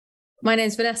My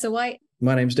name's Vanessa Whyte.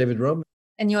 My name's David Robb.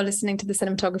 And you're listening to the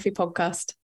Cinematography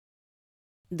Podcast.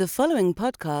 The following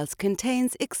podcast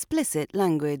contains explicit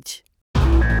language.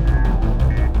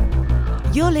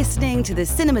 You're listening to the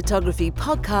Cinematography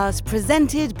Podcast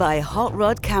presented by Hot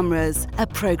Rod Cameras, a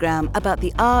program about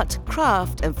the art,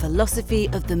 craft, and philosophy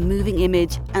of the moving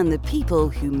image and the people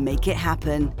who make it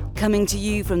happen. Coming to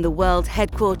you from the world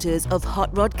headquarters of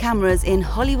Hot Rod Cameras in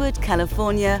Hollywood,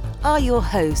 California, are your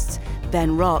hosts,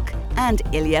 Ben Rock and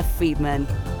Ilya Friedman.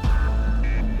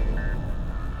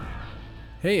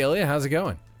 Hey, Ilya, how's it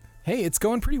going? Hey, it's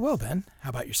going pretty well, Ben. How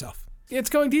about yourself? It's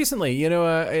going decently. You know,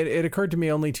 it occurred to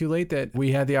me only too late that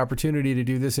we had the opportunity to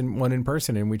do this in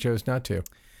person, and we chose not to.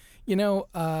 You know,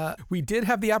 we did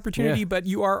have the opportunity, but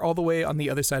you are all the way on the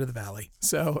other side of the valley.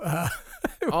 So,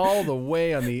 all the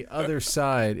way on the other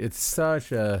side. It's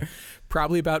such a...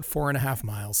 Probably about 4.5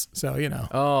 miles. So, you know.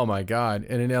 Oh, my God.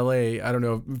 And in LA, I don't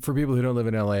know, for people who don't live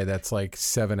in LA, that's like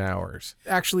 7 hours.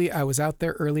 Actually, I was out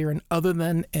there earlier, and other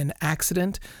than an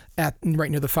accident at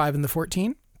right near the 5 and the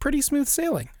 14, pretty smooth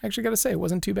sailing. Actually, got to say, it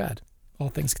wasn't too bad, all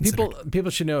things considered. People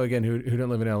should know, again, who don't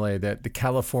live in LA, that the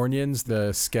Californians,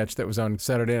 the sketch that was on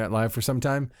Saturday Night Live for some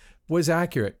time, was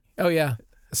accurate. Oh, yeah.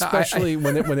 Especially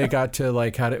when they got to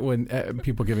like when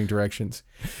people giving directions.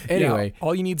 Anyway,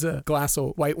 all you need is a glass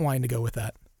of white wine to go with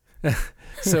that.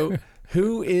 So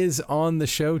who is on the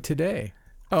show today?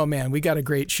 Oh man, we got a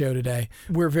great show today.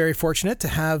 We're very fortunate to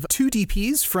have two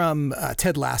DPs from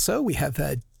Ted Lasso. We have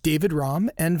David Robb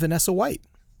and Vanessa Whyte.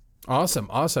 Awesome.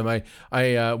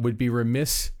 I would be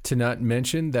remiss to not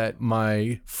mention that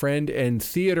my friend and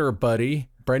theater buddy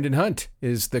Brendan Hunt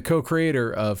is the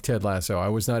co-creator of Ted Lasso. I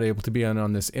was not able to be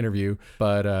on this interview,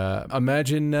 but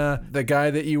imagine the guy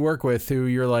that you work with who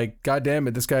you're like, God damn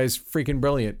it, this guy's freaking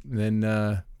brilliant. And then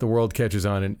the world catches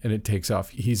on and it takes off.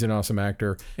 He's an awesome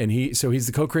actor. And he's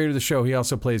the co-creator of the show. He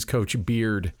also plays Coach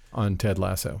Beard on Ted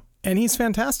Lasso. And he's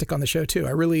fantastic on the show too.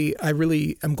 I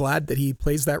really am glad that he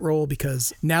plays that role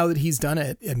because now that he's done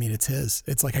it, I mean, it's his.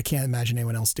 It's like I can't imagine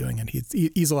anyone else doing it.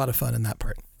 He's a lot of fun in that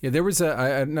part. Yeah, there was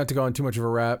not to go on too much of a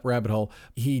rabbit hole.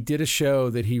 He did a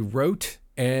show that he wrote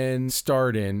and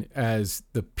starred in as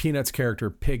the Peanuts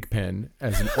character Pigpen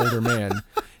as an older man.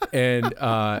 And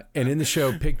in the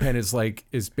show, Pigpen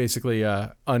is basically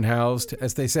unhoused,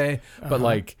 as they say, but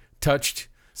like touched,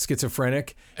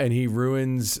 schizophrenic, and he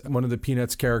ruins one of the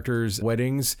Peanuts characters'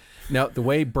 weddings. Now, the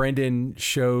way Brendan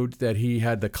showed that he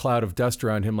had the cloud of dust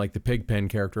around him, like the Pigpen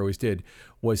character always did,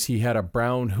 was he had a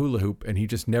brown hula hoop, and he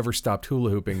just never stopped hula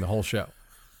hooping the whole show.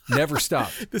 Never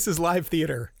stopped. This is live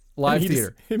theater. Live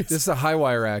theater. This is a high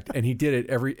wire act, and he did it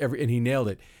every and he nailed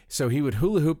it. So he would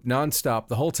hula hoop nonstop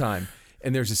the whole time.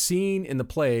 And there's a scene in the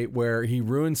play where he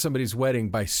ruined somebody's wedding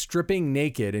by stripping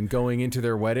naked and going into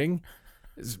their wedding.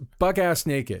 Buck-ass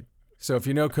naked. So if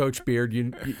you know Coach Beard,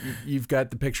 you've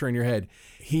got the picture in your head.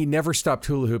 He never stopped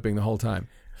hula hooping the whole time.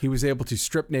 He was able to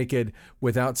strip naked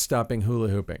without stopping hula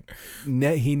hooping.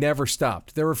 He never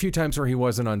stopped. There were a few times where he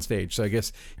wasn't on stage, so I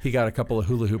guess he got a couple of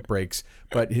hula hoop breaks.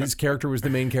 But his character was the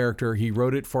main character. He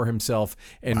wrote it for himself,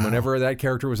 and whenever that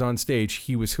character was on stage,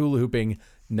 he was hula hooping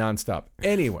nonstop.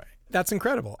 Anyway. That's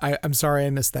incredible. I'm sorry I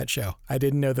missed that show. I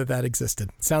didn't know that existed.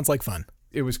 Sounds like fun.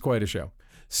 It was quite a show.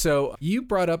 So you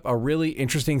brought up a really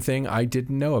interesting thing I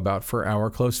didn't know about for our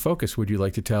close focus. Would you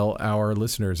like to tell our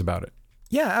listeners about it?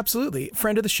 Yeah, absolutely.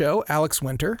 Friend of the show, Alex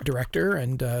Winter, director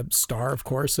and star, of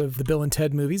course, of the Bill and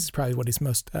Ted movies. Is probably what he's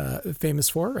most famous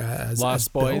for.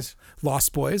 Lost Boys.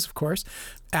 Lost Boys, of course.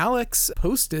 Alex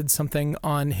posted something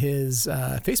on his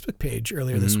Facebook page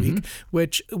earlier this week,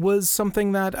 which was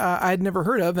something that I'd never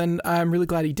heard of, and I'm really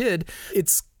glad he did.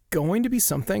 It's going to be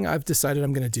something I've decided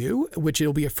I'm going to do, which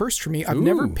it'll be a first for me. I've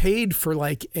never paid for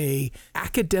like a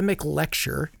academic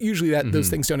lecture. Usually those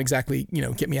things don't exactly,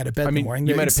 get me out of bed in the morning.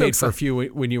 You might have paid for a few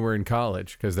when you were in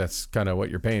college because that's kind of what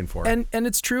you're paying for. And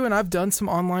it's true. And I've done some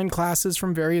online classes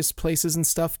from various places and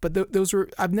stuff, but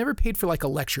I've never paid for like a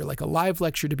lecture, like a live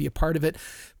lecture to be a part of it.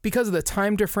 Because of the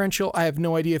time differential, I have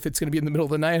no idea if it's going to be in the middle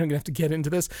of the night. I'm going to have to get into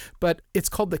this, but it's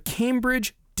called the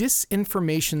Cambridge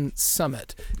Disinformation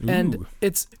Summit. And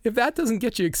if that doesn't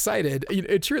get you excited,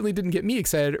 it certainly didn't get me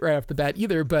excited right off the bat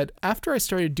either. But after I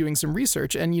started doing some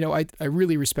research, and I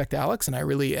really respect Alex, and I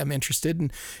really am interested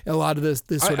in a lot of this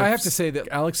sort of... I have to say that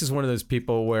Alex is one of those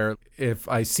people where if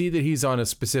I see that he's on a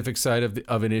specific side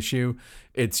of an issue,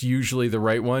 it's usually the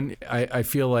right one. I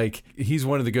feel like he's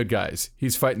one of the good guys.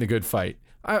 He's fighting the good fight.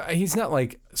 He's not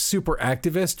like super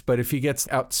activist, but if he gets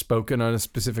outspoken on a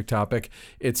specific topic,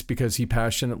 it's because he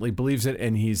passionately believes it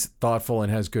and he's thoughtful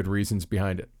and has good reasons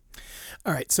behind it.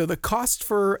 All right. So the cost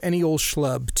for any old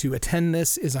schlub to attend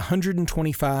this is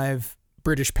 $125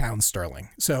 British pounds sterling.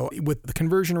 So with the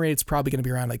conversion rate, it's probably going to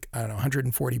be around like, I don't know,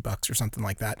 $140 or something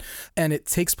like that. And it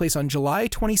takes place on July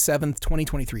 27th,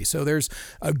 2023. So there's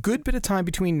a good bit of time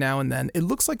between now and then. It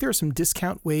looks like there are some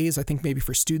discount ways. I think maybe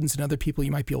for students and other people,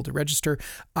 you might be able to register.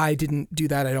 I didn't do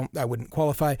that. I wouldn't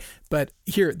qualify. But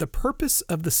here, the purpose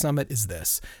of the summit is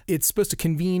this. It's supposed to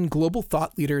convene global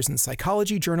thought leaders in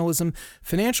psychology, journalism,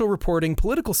 financial reporting,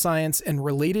 political science, and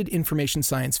related information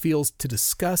science fields to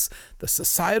discuss the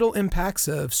societal impacts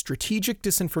of strategic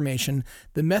disinformation,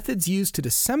 the methods used to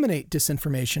disseminate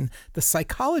disinformation, the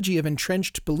psychology of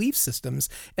entrenched belief systems,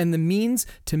 and the means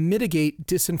to mitigate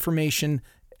disinformation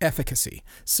efficacy.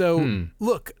 So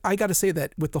look, I got to say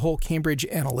that with the whole Cambridge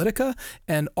Analytica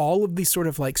and all of these sort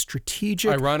of like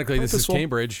strategic, ironically, this is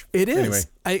Cambridge. It is. Anyway.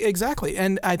 Exactly.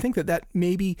 And I think that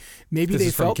maybe this they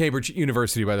is from felt Cambridge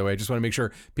University, by the way. I just want to make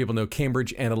sure people know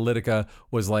Cambridge Analytica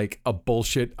was like a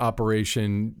bullshit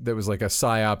operation that was like a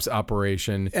psyops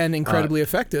operation. and incredibly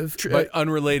effective. But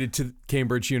unrelated to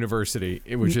Cambridge University,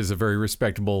 which is a very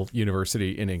respectable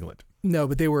university in England. No,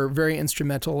 but they were very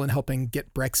instrumental in helping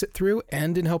get Brexit through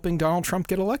and in helping Donald Trump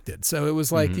get elected. So it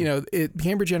was like,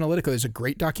 Cambridge Analytica, there's a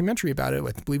great documentary about it.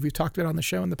 I believe we've talked about it on the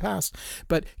show in the past.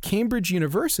 But Cambridge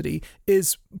University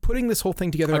is putting this whole thing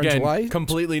together in July.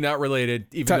 Completely not related,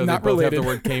 even though they both have the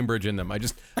word Cambridge in them.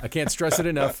 I can't stress it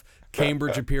enough.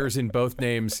 Cambridge appears in both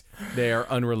names. They are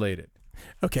unrelated.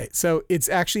 Okay, so it's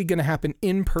actually going to happen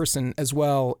in person as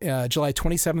well, July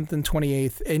 27th and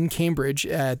 28th in Cambridge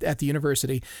at the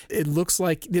university. It looks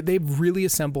like they've really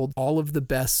assembled all of the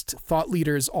best thought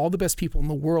leaders, all the best people in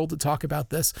the world to talk about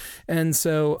this. And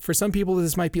so for some people,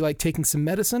 this might be like taking some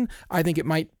medicine. I think it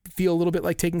might feel a little bit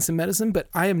like taking some medicine, but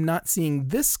I am not seeing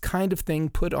this kind of thing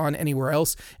put on anywhere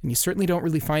else. And you certainly don't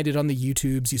really find it on the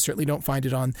YouTubes. You certainly don't find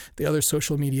it on the other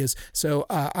social medias. So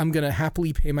I'm going to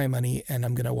happily pay my money and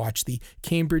I'm going to watch the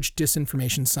Cambridge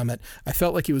Disinformation Summit. I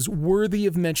felt like it was worthy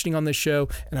of mentioning on this show,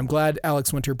 and I'm glad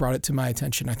Alex Winter brought it to my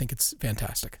attention. I think it's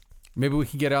fantastic. Maybe we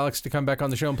can get Alex to come back on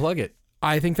the show and plug it.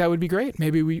 I think that would be great.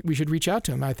 Maybe we should reach out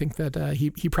to him. I think that he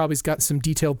probably's got some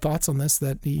detailed thoughts on this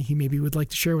that he maybe would like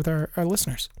to share with our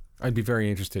listeners. I'd be very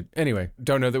interested. Anyway,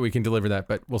 don't know that we can deliver that,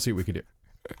 but we'll see what we can do.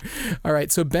 All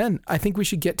right. So, Ben, I think we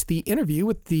should get to the interview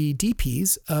with the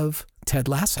DPs of Ted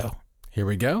Lasso. Here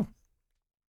we go.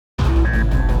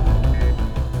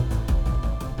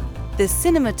 The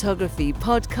Cinematography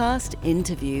Podcast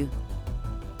Interview.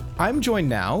 I'm joined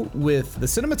now with the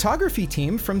cinematography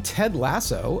team from Ted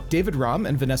Lasso, David Rom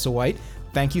and Vanessa Whyte.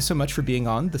 Thank you so much for being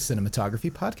on the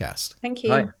Cinematography Podcast. Thank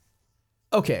you. Hi.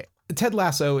 Okay, Ted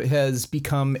Lasso has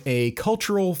become a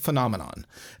cultural phenomenon.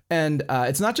 And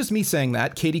it's not just me saying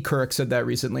that. Katie Couric said that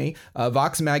recently.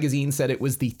 Vox Magazine said it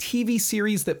was the TV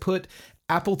series that put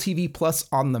Apple TV Plus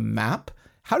on the map.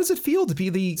 How does it feel to be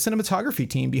the cinematography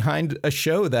team behind a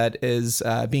show that is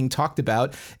being talked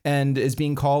about and is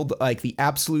being called like the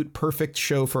absolute perfect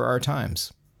show for our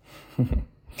times?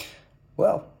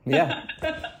 Well, yeah,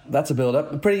 that's a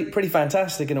build-up. Pretty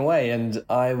fantastic in a way, and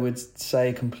I would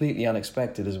say completely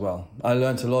unexpected as well. I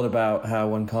learned a lot about how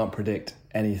one can't predict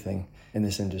anything in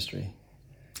this industry.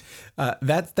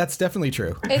 That's definitely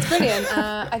true. It's brilliant.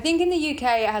 I think in the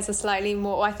UK it has a slightly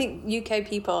more... I think UK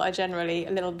people are generally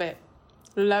a little bit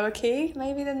lower key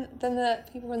maybe than the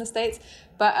people in the States.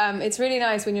 But it's really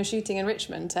nice when you're shooting in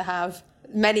Richmond to have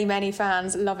many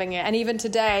fans loving it. And even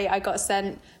today I got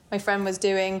sent... My friend was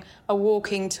doing a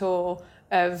walking tour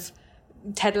of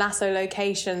Ted Lasso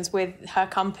locations with her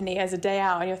company as a day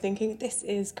out, and you're thinking, this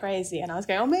is crazy. And I was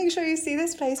going, oh, make sure you see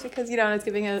this place because, I was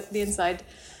giving her the inside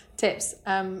tips.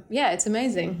 It's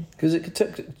amazing.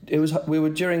 Because we were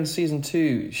during season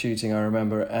 2 shooting, I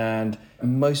remember, and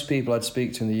most people I'd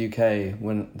speak to in the UK,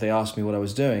 when they asked me what I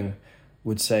was doing,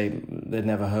 would say they'd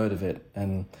never heard of it.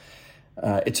 And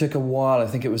it took a while. I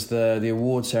think it was the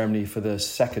award ceremony for the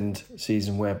second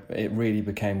season where it really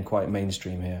became quite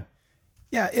mainstream here.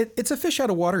 Yeah, it's a fish out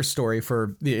of water story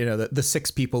for the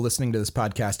 6 people listening to this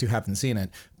podcast who haven't seen it,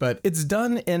 but it's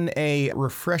done in a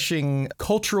refreshing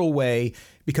cultural way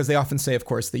because they often say, of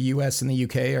course, the US and the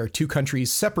UK are 2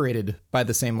 countries separated by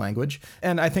the same language.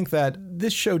 And I think that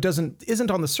this show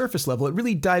isn't on the surface level. It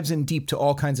really dives in deep to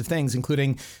all kinds of things,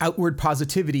 including outward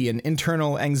positivity and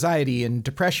internal anxiety and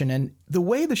depression. And the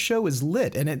way the show is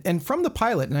lit, and from the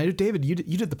pilot, and I know, David, you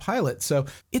did the pilot, so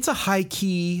it's a high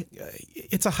key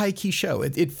show.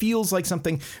 It feels like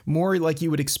something more like you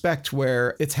would expect,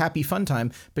 where it's happy fun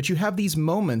time, but you have these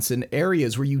moments and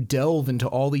areas where you delve into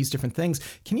all these different things.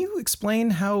 Can you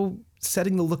explain how,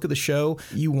 setting the look of the show,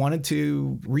 you wanted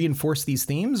to reinforce these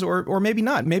themes, or maybe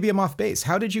not? Maybe I'm off base.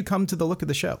 How did you come to the look of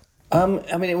the show? I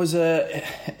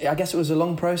guess it was a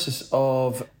long process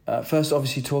of First,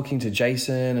 obviously, talking to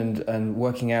Jason and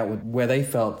working out where they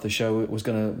felt the show was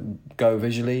going to go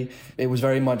visually. It was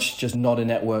very much just not a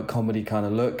network comedy kind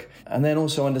of look. And then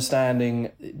also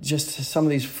understanding just some of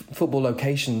these football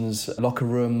locations, locker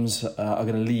rooms are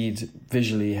going to lead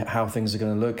visually how things are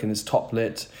going to look in its top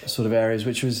lit sort of areas,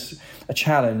 which was a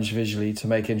challenge visually to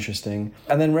make interesting.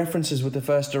 And then references with the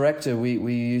first director,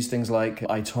 we used things like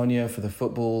I, Tonya for the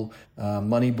football,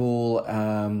 Moneyball,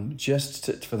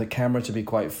 for the camera to be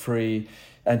quite free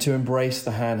and to embrace the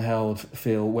handheld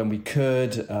feel when we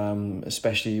could,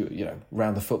 especially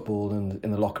around the football and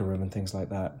in the locker room and things like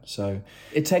that. So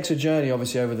it takes a journey,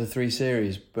 obviously, over the 3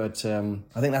 series, but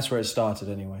I think that's where it started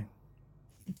anyway.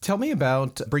 Tell me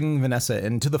about bringing Vanessa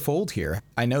into the fold here.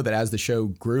 I know that as the show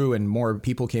grew and more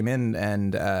people came in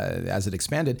and as it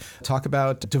expanded, talk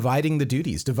about dividing the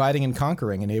duties, dividing and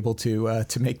conquering, and able to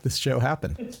make this show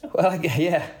happen. Well,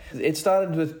 yeah. It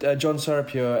started with John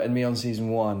Sorapure and me on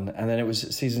season 1, and then it was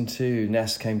season 2,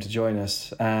 Ness came to join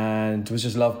us and was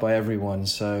just loved by everyone,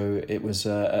 so it was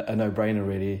a no-brainer,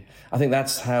 really. I think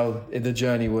that's how the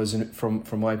journey was from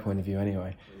my point of view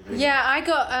anyway. Yeah,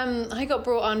 I got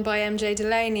brought on by MJ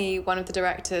Delaney, one of the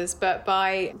directors, but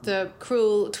by the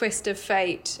cruel twist of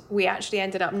fate, we actually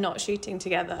ended up not shooting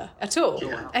together at all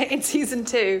in season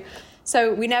 2.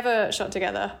 So we never shot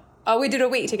together. Oh, we did a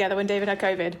week together when David had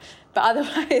COVID. But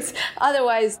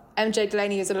otherwise, MJ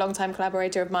Delaney is a long-time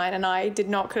collaborator of mine, and I did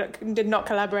not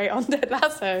collaborate on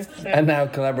Lasso. And now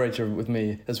collaborator with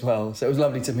me as well. So it was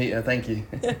lovely to meet her. Thank you.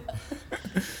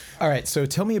 All right, so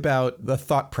tell me about the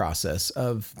thought process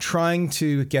of trying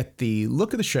to get the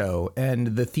look of the show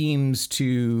and the themes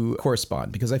to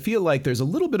correspond, because I feel like there's a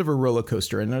little bit of a roller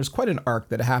coaster, and there's quite an arc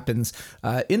that happens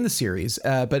in the series,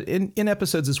 but in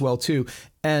episodes as well, too.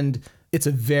 And it's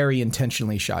a very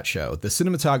intentionally shot show. The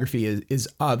cinematography is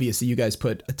obvious that you guys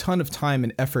put a ton of time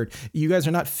and effort. You guys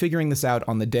are not figuring this out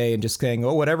on the day and just saying,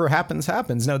 oh, whatever happens,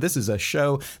 happens. No, this is a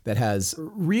show that has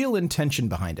real intention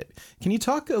behind it. Can you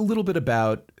talk a little bit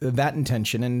about that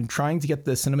intention and trying to get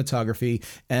the cinematography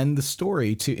and the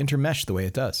story to intermesh the way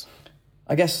it does?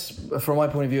 I guess from my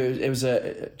point of view, it was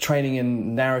a training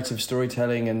in narrative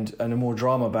storytelling and a more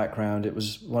drama background. It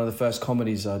was one of the first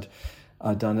comedies I'd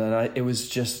done, and it was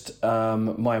just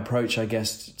my approach, I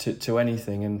guess, to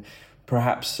anything, and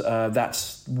perhaps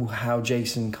that's how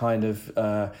Jason kind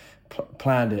of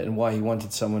planned it and why he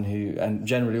wanted someone who, and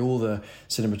generally all the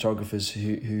cinematographers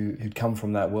who'd come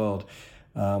from that world,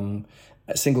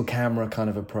 a single camera kind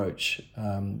of approach,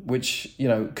 which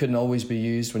couldn't always be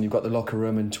used when you've got the locker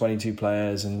room and 22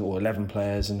 players or 11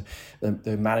 players and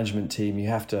the management team. You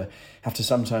have to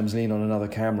sometimes lean on another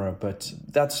camera, but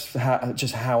that's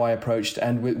how I approached,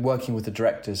 and working with the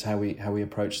directors, how we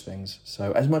approached things.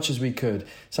 So as much as we could.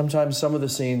 Sometimes some of the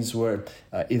scenes were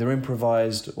either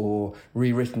improvised or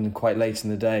rewritten quite late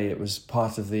in the day. It was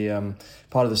part of the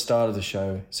style of the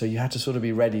show, so you had to sort of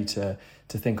be ready to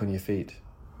think on your feet.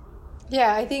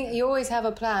 Yeah, I think you always have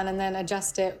a plan and then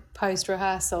adjust it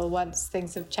post-rehearsal once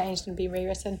things have changed and been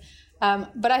rewritten.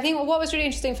 But I think what was really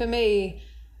interesting for me,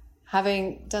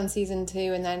 having done season 2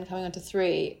 and then coming on to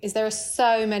 3, is there are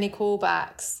so many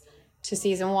callbacks to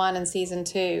season 1 and season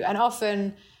 2. And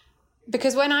often,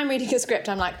 because when I'm reading a script,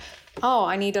 I'm like, oh,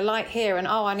 I need a light here, and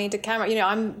oh, I need a camera.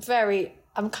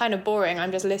 I'm kind of boring.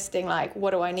 I'm just listing like,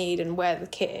 what do I need and where the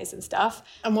kit is and stuff.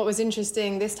 And what was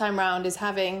interesting this time round is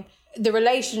having the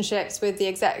relationships with the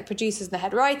exec producers and the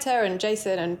head writer and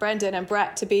Jason and Brendan and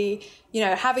Brett to be,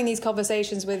 having these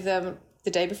conversations with them the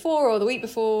day before or the week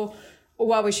before or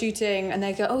while we're shooting, and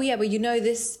they go, oh yeah, well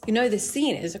this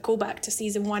scene is a callback to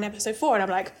season 1, episode 4. And I'm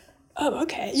like, oh,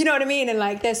 okay. You know what I mean? And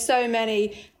like, there's so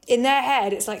many in their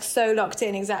head, it's like so locked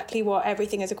in exactly what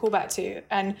everything is a callback to.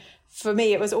 And for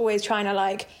me, it was always trying to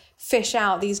like fish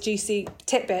out these juicy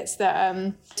tidbits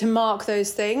that to mark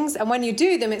those things. And when you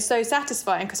do them, it's so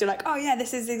satisfying because you're like, oh yeah,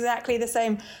 this is exactly the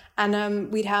same.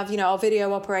 And we'd have, our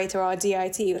video operator, our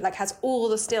DIT, like has all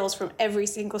the stills from every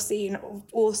single scene of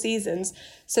all seasons.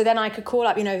 So then I could call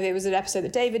up, if it was an episode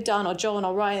that David done or John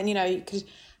or Ryan, you could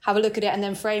have a look at it and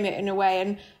then frame it in a way.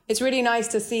 And it's really nice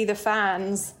to see the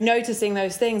fans noticing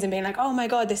those things and being like, oh my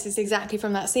God, this is exactly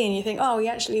from that scene. You think, oh,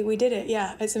 we did it.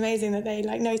 Yeah, it's amazing that they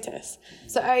notice.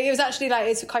 So it was actually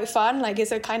it's quite fun.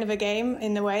 It's a kind of a game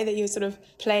in the way that you're sort of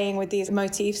playing with these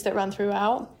motifs that run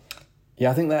throughout. Yeah,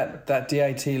 I think that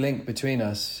DIT link between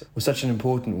us was such an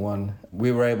important one.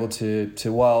 We were able to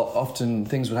while often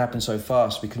things would happen so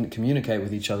fast, we couldn't communicate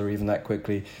with each other even that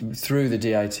quickly. Through the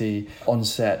DIT on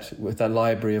set, with that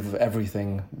library of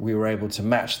everything, we were able to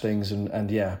match things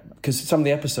and yeah, because some of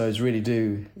the episodes really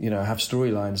do, have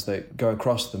storylines that go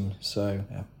across them. So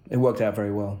yeah, it worked out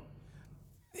very well.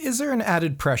 Is there an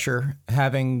added pressure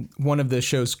having one of the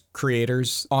show's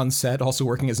creators on set, also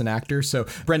working as an actor? So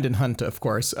Brendan Hunt, of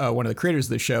course, one of the creators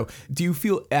of the show. Do you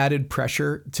feel added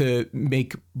pressure to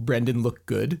make Brendan look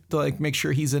good, to like make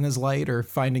sure he's in his light or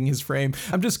finding his frame?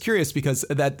 I'm just curious because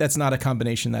that's not a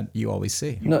combination that you always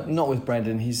see. Not with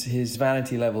Brendan. His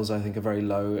vanity levels, I think, are very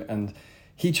low, and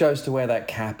he chose to wear that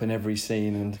cap in every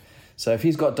scene. And so if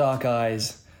he's got dark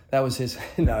eyes, that was his.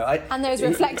 And those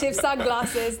reflective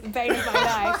sunglasses, the bane of my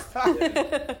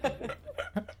life.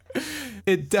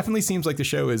 It definitely seems like the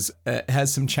show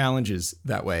has some challenges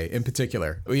that way, in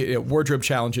particular. Wardrobe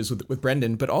challenges with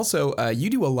Brendan, but also you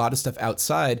do a lot of stuff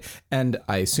outside, and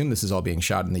I assume this is all being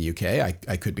shot in the UK.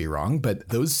 I could be wrong, but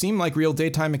those seem like real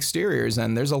daytime exteriors,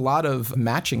 and there's a lot of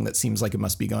matching that seems like it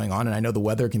must be going on, and I know the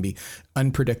weather can be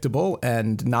unpredictable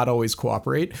and not always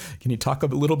cooperate. Can you talk a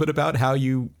little bit about how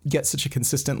you get such a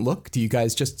consistent look? Do you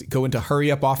guys just go into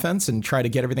hurry-up offense and try to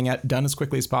get everything done as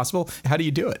quickly as possible? How do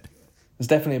you do it? There's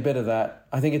definitely a bit of that.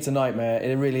 I think it's a nightmare.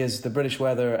 It really is. The British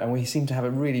weather, and we seem to have it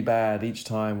really bad each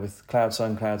time with cloud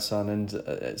sun,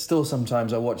 and still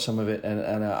sometimes I watch some of it,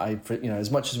 and I, as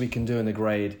much as we can do in the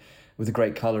grade with a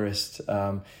great colorist,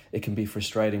 it can be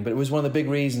frustrating. But it was one of the big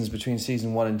reasons between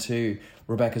season 1 and 2,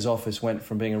 Rebecca's office went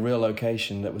from being a real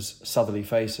location that was southerly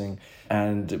facing,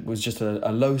 and it was just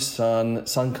a low sun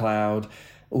cloud,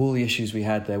 all the issues we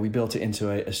had there. We built it into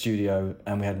a studio,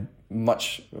 and we had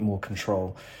much more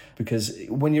control. Because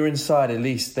when you're inside, at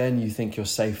least then you think you're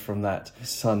safe from that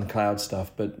sun cloud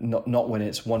stuff, but not when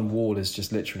it's one wall is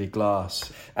just literally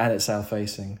glass and it's south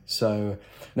facing. So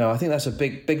no, I think that's a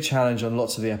big challenge on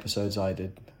lots of the episodes I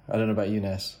did. I don't know about you,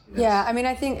 Ness. Yeah, I mean,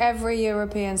 I think every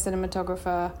European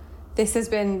cinematographer, this has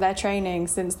been their training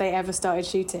since they ever started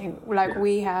shooting. Like,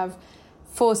 we have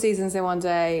 4 seasons in one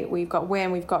day. We've got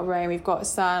wind, we've got rain, we've got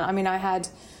sun. I mean, I had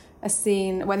a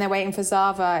scene when they're waiting for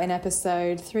Zava in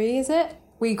episode 3, is it?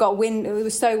 We got wind. It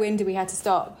was so windy we had to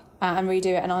stop and redo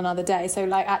it on another day. So,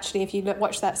 like, actually, if you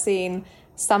watch that scene,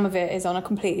 some of it is on a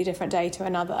completely different day to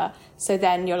another. So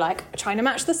then you're like trying to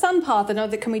match the sun path,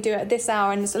 and can we do it at this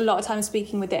hour? And there's a lot of time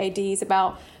speaking with the ADs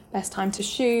about best time to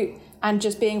shoot and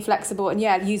just being flexible and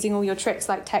using all your tricks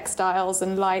like textiles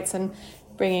and lights and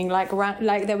bringing like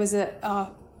there was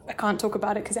I can't talk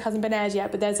about it because it hasn't been aired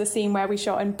yet, but there's a scene where we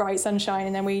shot in bright sunshine,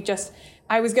 and then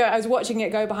I was watching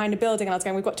it go behind a building, and I was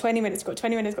going, we've got 20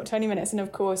 minutes, and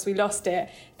of course we lost it.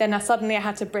 Then suddenly I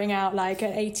had to bring out like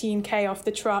an 18K off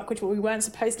the truck, which we weren't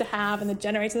supposed to have, and the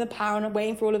generator, the power, and I'm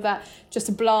waiting for all of that just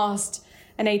to blast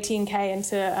an 18K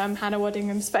into Hannah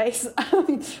Waddingham's face,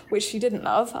 which she didn't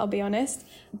love, I'll be honest.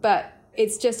 But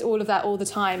it's just all of that all the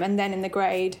time, and then in the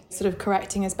grade, sort of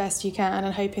correcting as best you can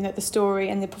and hoping that the story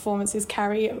and the performances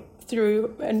carry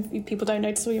through and people don't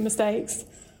notice all your mistakes.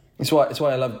 It's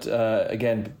why I loved,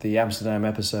 again, the Amsterdam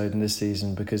episode in this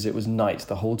season, because it was night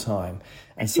the whole time.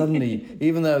 And suddenly,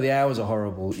 even though the hours are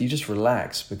horrible, you just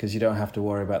relax because you don't have to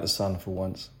worry about the sun for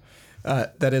once.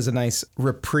 That is a nice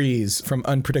reprise from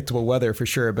unpredictable weather for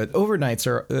sure, but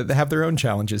overnights they have their own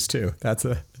challenges too.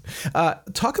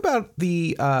 Talk about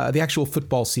the actual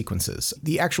football sequences,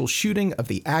 the actual shooting of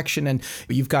the action, and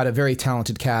you've got a very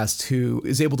talented cast who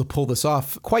is able to pull this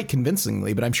off quite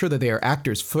convincingly, but I'm sure that they are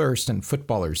actors first and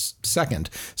footballers second.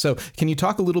 So can you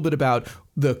talk a little bit about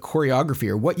the choreography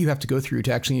or what you have to go through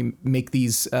to actually make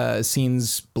these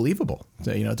scenes believable,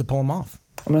 to pull them off?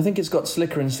 I mean, I think it's got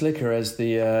slicker and slicker as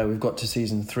we've got to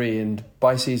season 3, and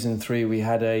by season 3 we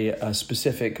had a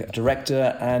specific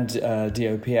director and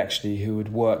DOP actually who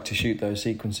would work to shoot those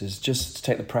sequences just to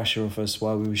take the pressure off us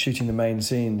while we were shooting the main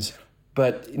scenes.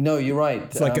 But no, you're right.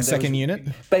 It's like a second unit?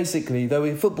 Basically, though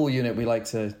a football unit we like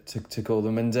to call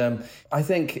them. And I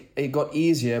think it got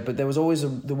easier, but there was always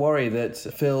the worry that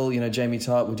Phil, Jamie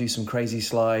Tart would do some crazy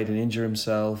slide and injure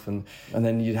himself, and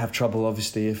then you'd have trouble,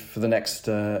 obviously, for the next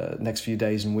few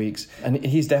days and weeks. And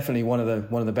he's definitely one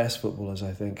of the best footballers,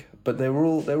 I think. But they were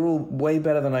all way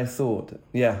better than I thought.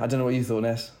 Yeah, I don't know what you thought,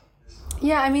 Ness.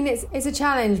 Yeah, I mean, it's a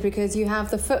challenge because you have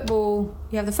the football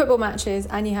matches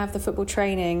and you have the football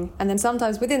training, and then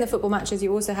sometimes within the football matches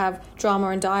you also have drama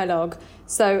and dialogue.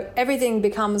 So everything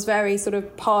becomes very sort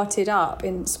of parted up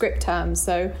in script terms.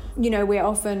 So, we're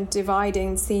often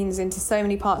dividing scenes into so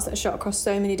many parts that are shot across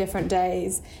so many different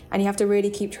days, and you have to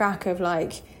really keep track of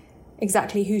like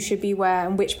exactly who should be where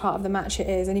and which part of the match it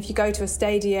is. And if you go to a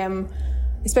stadium,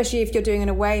 especially if you're doing an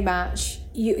away match,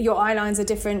 your eye lines are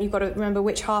different. You've got to remember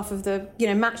which half of the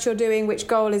match you're doing, which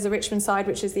goal is the Richmond side,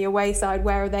 which is the away side,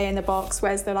 where are they in the box,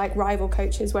 where's the rival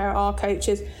coaches, where are our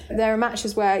coaches. There are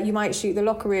matches where you might shoot the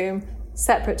locker room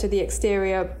separate to the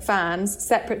exterior fans,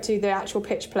 separate to the actual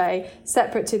pitch play,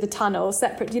 separate to the tunnel,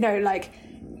 separate,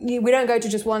 we don't go to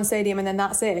just one stadium and then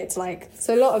that's it. It's like,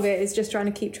 so a lot of it is just trying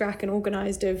to keep track and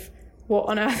organised of what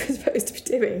on earth we're supposed to be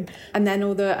doing. And then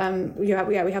all the, we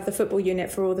have the football unit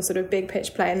for all the sort of big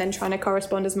pitch play, and then trying to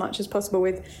correspond as much as possible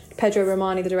with Pedro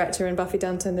Romani, the director, and Buffy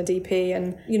Dunton, the DP.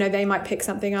 And, you know, they might pick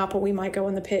something up, or we might go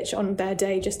on the pitch on their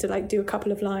day just to like do a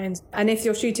couple of lines. And if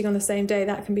you're shooting on the same day,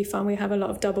 that can be fun. We have a lot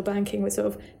of double banking with sort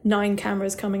of 9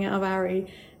 cameras coming out of Ari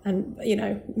and, you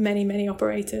know, many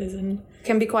operators, and it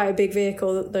can be quite a big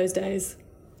vehicle those days.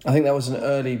 I think that was an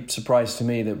early surprise to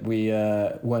me that we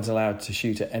weren't allowed to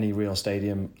shoot at any real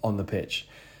stadium on the pitch.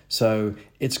 So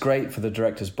it's great for the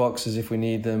director's boxes if we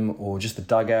need them, or just the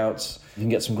dugouts. You can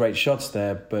get some great shots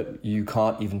there, but you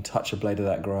can't even touch a blade of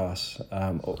that grass.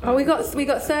 We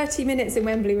got 30 minutes in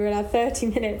Wembley. We were allowed 30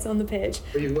 minutes on the pitch,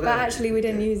 but actually we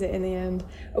didn't use it in the end.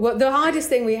 Well, the hardest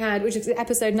thing we had, which was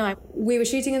episode 9, we were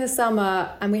shooting in the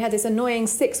summer, and we had this annoying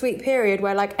 6-week period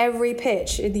where like every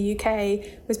pitch in the UK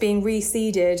was being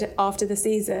reseeded after the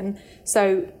season.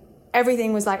 So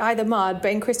everything was like either mud,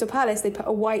 but in Crystal Palace they put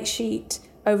a white sheet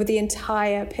over the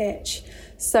entire pitch.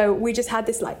 So we just had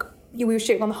this like, we were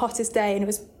shooting on the hottest day and it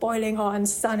was boiling hot and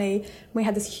sunny. We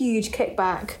had this huge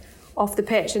kickback off the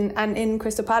pitch, and in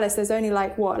Crystal Palace there's only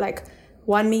like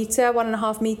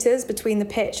 1.5 meters between the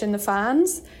pitch and the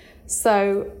fans.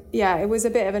 So yeah, it was a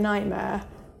bit of a nightmare.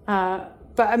 But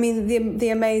I mean, the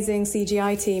amazing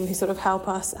CGI team who sort of help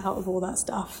us out of all that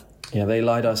stuff. Yeah, they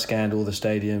LiDAR scanned all the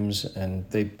stadiums and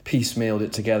they piecemealed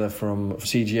it together from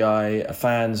CGI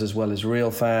fans as well as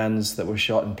real fans that were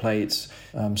shot in plates.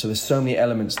 So there's so many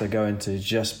elements that go into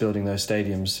just building those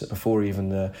stadiums before even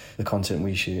the content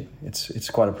we shoot. It's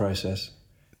quite a process.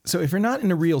 So if you're not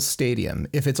in a real stadium,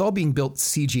 if it's all being built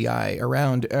CGI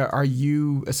around, are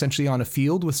you essentially on a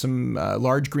field with some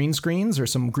large green screens or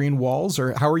some green walls,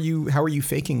 or how are you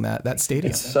faking that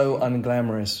stadium? It's so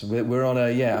unglamorous. We're on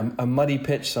a muddy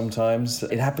pitch sometimes.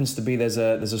 It happens to be there's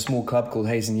a small club called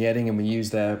Hayes and Yedding, and we use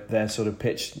their sort of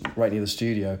pitch right near the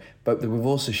studio. But we've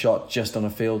also shot just on a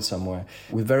field somewhere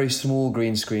with very small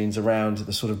green screens around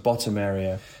the sort of bottom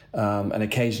area. And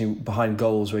occasionally behind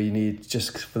goals where you need,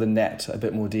 just for the net, a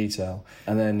bit more detail.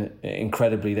 And then,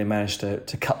 incredibly, they managed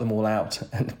to cut them all out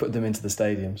and put them into the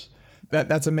stadiums.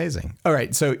 That's amazing. All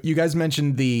right, so you guys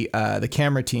mentioned the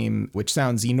camera team, which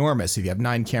sounds enormous if you have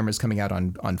 9 cameras coming out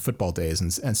on football days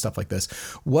and stuff like this.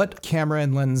 What camera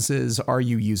and lenses are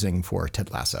you using for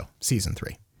Ted Lasso season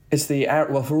 3? It's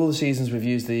for all the seasons we've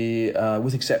used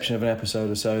with exception of an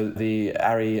episode or so, the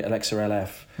Arri Alexa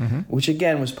LF, which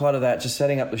again was part of that, just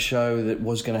setting up the show that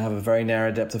was going to have a very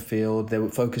narrow depth of field. The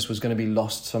focus was going to be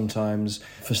lost sometimes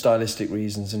for stylistic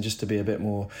reasons and just to be a bit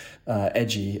more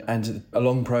edgy. And a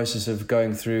long process of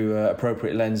going through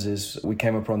appropriate lenses, we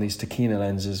came upon these Tokina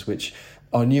lenses, which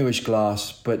are newish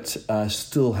glass, but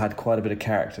still had quite a bit of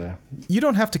character. You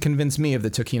don't have to convince me of the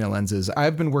Tokina lenses.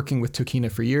 I've been working with Tokina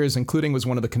for years, including was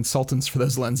one of the consultants for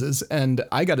those lenses. And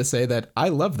I got to say that I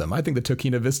love them. I think the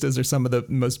Tokina Vistas are some of the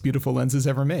most beautiful lenses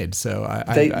ever made. So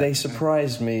they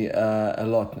surprised me a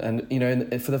lot. And, you know,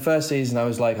 for the first season, I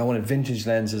was like, I wanted vintage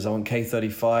lenses. I want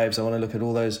K35s. I want to look at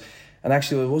all those. And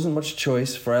actually, there wasn't much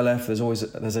choice for LF.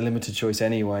 There's a limited choice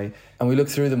anyway. And we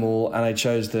looked through them all, and I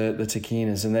chose the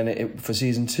Tokinas. And then for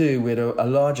season 2, we had a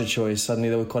larger choice. Suddenly,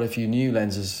 there were quite a few new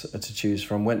lenses to choose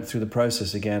from. Went through the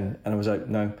process again, and I was like,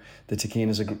 no, the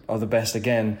Tokinas are the best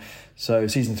again. So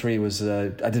season 3 was, I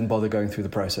didn't bother going through the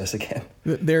process again.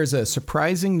 There's a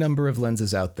surprising number of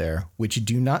lenses out there which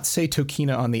do not say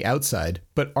Tokina on the outside,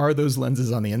 but are those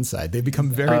lenses on the inside. They've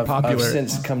become very popular. I've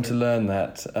since come to learn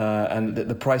that. And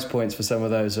the price points for some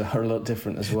of those are a lot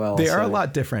different as well. They are a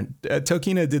lot different.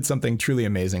 Tokina did something truly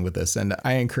amazing with this. And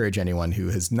I encourage anyone who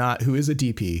is a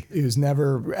DP, who's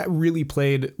never really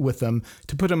played with them,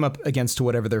 to put them up against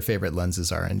whatever their favorite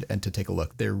lenses are and to take a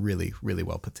look. They're really, really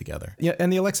well put together. Yeah,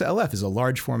 and the Alexa LF is a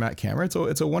large format camera.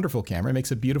 It's a wonderful camera. It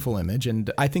makes a beautiful image. And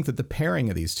I think that the pairing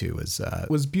of these two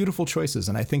was beautiful choices.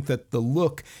 And I think that the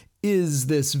look is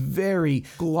this very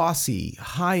glossy,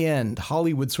 high-end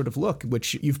Hollywood sort of look,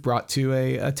 which you've brought to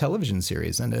a television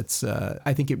series. And it's,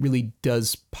 I think it really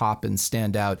does pop and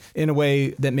stand out in a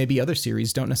way that maybe other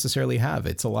series don't necessarily have.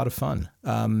 It's a lot of fun.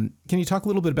 Can you talk a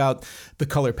little bit about the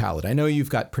color palette? I know you've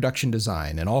got production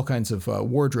design and all kinds of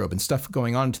wardrobe and stuff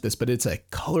going on to this, but it's a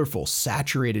colorful,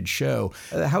 saturated show.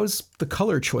 How's the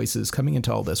color choices coming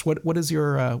into all this? What's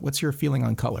your feeling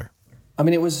on color? I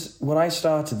mean, it was when I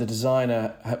started, the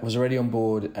designer was already on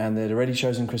board and they'd already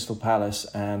chosen Crystal Palace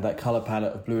and that colour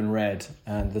palette of blue and red,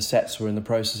 and the sets were in the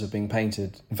process of being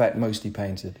painted, in fact, mostly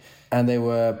painted. And they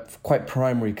were quite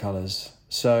primary colours.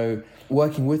 So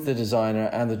working with the designer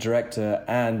and the director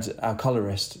and our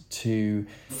colorist to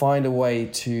find a way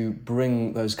to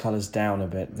bring those colors down a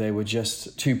bit. They were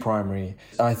just too primary.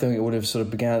 I think it would have sort of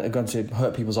begun to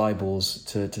hurt people's eyeballs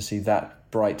to see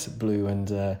that bright blue.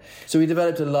 And so we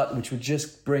developed a LUT which would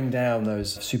just bring down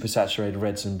those super saturated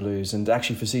reds and blues. And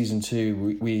actually for season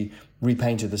 2, we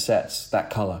repainted the sets that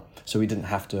color, so we didn't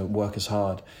have to work as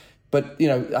hard. But,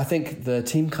 I think the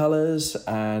team colours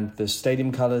and the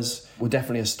stadium colours were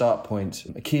definitely a start point.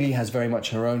 Keeley has very much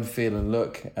her own feel and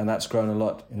look, and that's grown a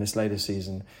lot in this later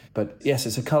season. But yes,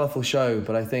 it's a colourful show,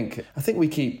 but I think we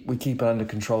keep it under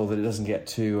control, that it doesn't get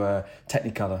too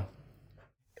technicolor.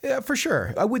 Yeah, for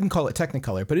sure. I wouldn't call it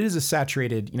Technicolor, but it is a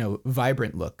saturated,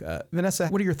 vibrant look. Vanessa,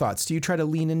 what are your thoughts? Do you try to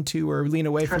lean into or lean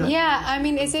away from it? Yeah, I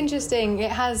mean, it's interesting.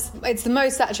 It's the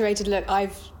most saturated look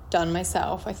I've done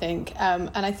myself, I think.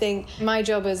 And I think my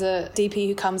job as a DP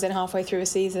who comes in halfway through a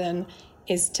season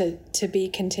is to be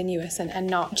continuous and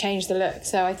not change the look.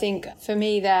 So I think for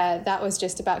me that was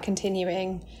just about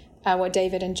continuing what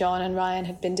David and John and Ryan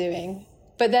had been doing.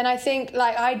 But then I think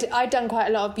I'd done quite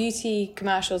a lot of beauty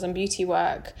commercials and beauty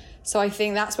work. So I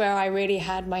think that's where I really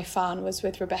had my fun, was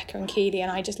with Rebecca and Keeley.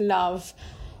 And I just love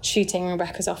shooting in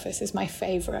Rebecca's office. Is my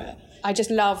favourite. I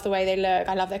just love the way they look.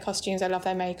 I love their costumes. I love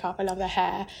their makeup. I love their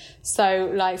hair.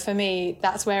 So for me,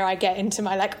 that's where I get into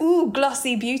my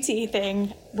glossy beauty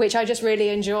thing, which I just really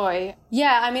enjoy.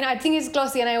 Yeah, I mean, I think it's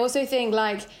glossy. And I also think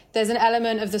there's an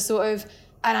element of the sort of,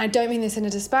 and I don't mean this in a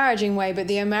disparaging way, but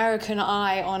the American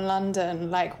eye on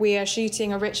London. We are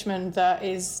shooting a Richmond that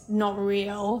is not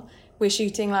real. We're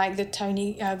shooting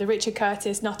the Richard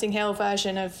Curtis Notting Hill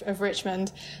version of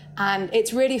Richmond. And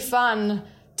it's really fun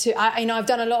I've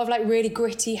done a lot of really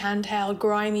gritty, handheld,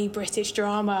 grimy British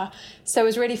drama. So it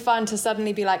was really fun to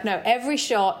suddenly be no, every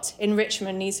shot in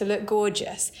Richmond needs to look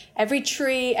gorgeous. Every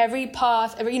tree, every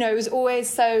path, it was always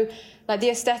so, the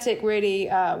aesthetic really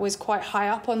was quite high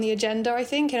up on the agenda, I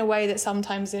think, in a way that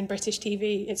sometimes in British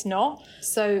TV it's not.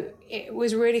 So it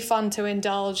was really fun to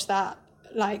indulge that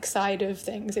side of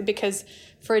things, because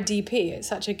for a DP it's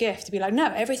such a gift to be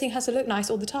no, everything has to look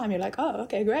nice all the time. You're oh,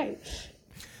 okay, great.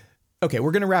 Okay,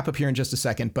 we're going to wrap up here in just a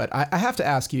second, but I have to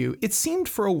ask you, it seemed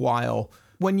for a while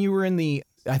when you were in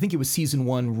I think it was season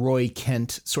 1, Roy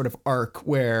Kent sort of arc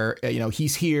where,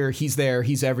 he's here, he's there,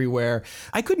 he's everywhere.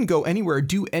 I couldn't go anywhere or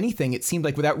do anything, it seemed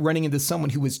without running into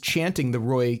someone who was chanting the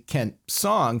Roy Kent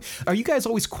song. Are you guys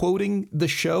always quoting the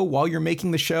show while you're making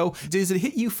the show? Does it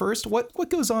hit you first? What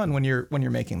goes on when you're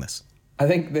making this? I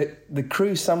think that the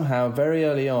crew somehow, very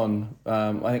early on,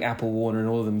 I think Apple, Warner and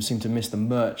all of them seemed to miss the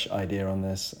merch idea on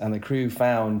this. And the crew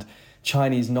found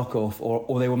Chinese knockoff,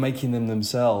 or they were making them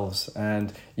themselves.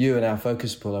 And you and our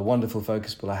focus puller, wonderful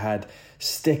focus puller, had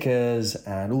stickers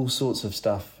and all sorts of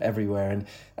stuff everywhere.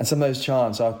 And some of those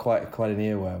chants are quite an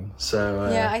earworm. So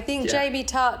yeah, I think JB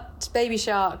Tart Baby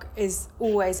Shark is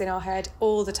always in our head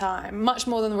all the time, much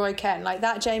more than Roy Kent.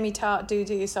 That Jamie Tart Doo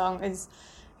Doo song is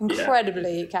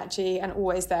incredibly catchy and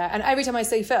always there. And every time I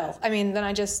see Phil, then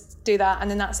I just do that and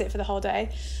then that's it for the whole day.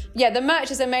 Yeah, the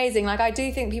merch is amazing. I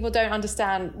do think people don't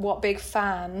understand what big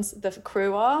fans the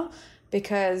crew are,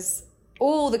 because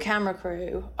all the camera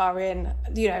crew are in,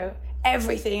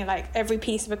 everything, every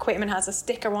piece of equipment has a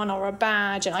sticker on or a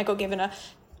badge. And I got given a,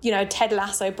 Ted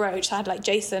Lasso brooch. I had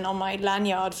Jason on my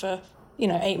lanyard for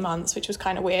 8 months, which was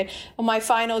kind of weird. On my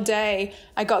final day,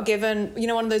 I got given,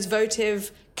 one of those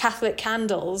votive Catholic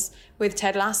candles with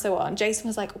Ted Lasso on. Jason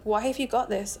was like, "Why have you got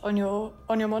this on your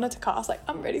monitor card?" I was like,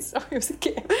 "I'm really sorry, it was a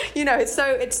gift."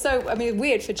 It's so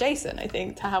weird for Jason, I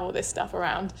think, to have all this stuff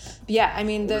around. But yeah,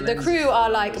 the crew are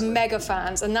mega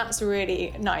fans, and that's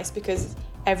really nice, because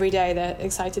every day they're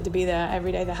excited to be there,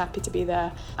 every day they're happy to be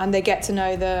there, and they get to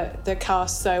know the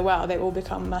cast so well. They all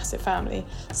become a massive family.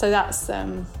 So that's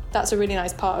a really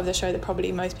nice part of the show that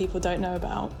probably most people don't know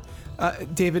about.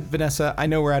 David, Vanessa, I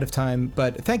know we're out of time,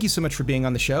 but thank you so much for being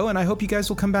on the show, and I hope you guys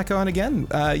will come back on again,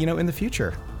 in the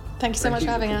future. Thank you so much for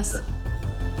having us.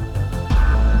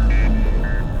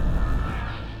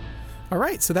 All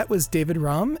right, so that was David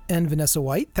Rahm and Vanessa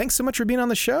Whyte. Thanks so much for being on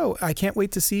the show. I can't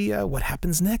wait to see what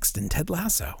happens next in Ted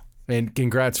Lasso. And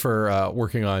congrats for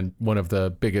working on one of the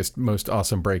biggest, most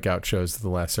awesome breakout shows of the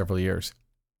last several years.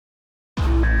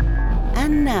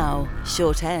 And now,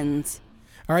 short ends.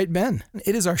 All right, Ben,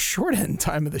 it is our short end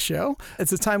time of the show.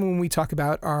 It's a time when we talk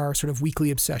about our sort of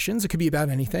weekly obsessions. It could be about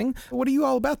anything. What are you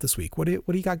all about this week? What do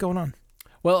you got going on?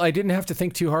 Well, I didn't have to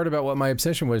think too hard about what my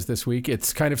obsession was this week.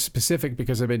 It's kind of specific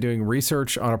because I've been doing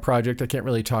research on a project. I can't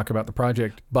really talk about the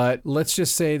project, but let's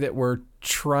just say that we're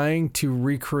trying to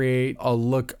recreate a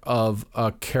look of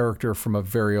a character from a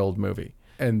very old movie.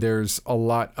 and there's a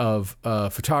lot of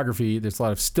photography. There's a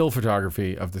lot of still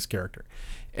photography of this character.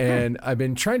 And I've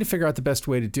been trying to figure out the best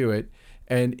way to do it.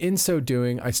 And in so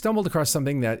doing, I stumbled across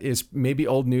something that is maybe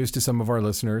old news to some of our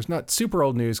listeners. Not super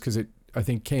old news because it, I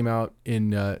think, came out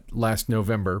in last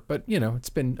November. But, it's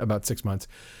been about 6 months.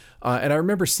 And I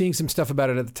remember seeing some stuff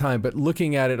about it at the time, but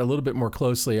looking at it a little bit more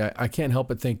closely, I can't help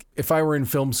but think if I were in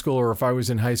film school or if I was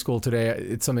in high school today,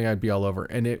 it's something I'd be all over.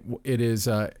 And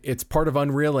it's part of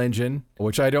Unreal Engine,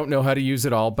 which I don't know how to use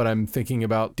at all, but I'm thinking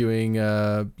about doing,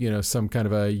 some kind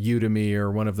of a Udemy or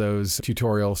one of those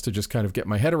tutorials to just kind of get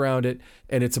my head around it.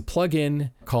 And it's a plugin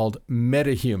called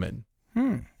MetaHuman.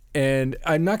 And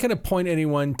I'm not going to point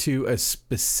anyone to a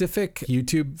specific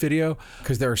YouTube video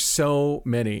because there are so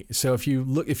many. So if you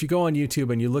go on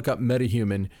YouTube and you look up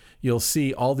MetaHuman, you'll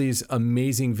see all these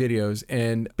amazing videos.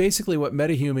 And basically what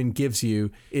MetaHuman gives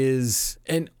you is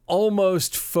an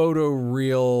almost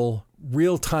real-time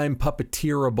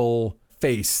puppeteerable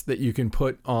face that you can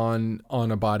put on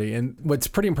a body. And what's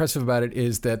pretty impressive about it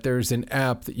is that there's an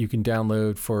app that you can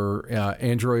download for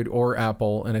Android or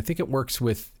Apple. And I think it works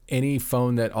with any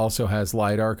phone that also has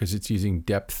LiDAR because it's using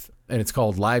depth, and it's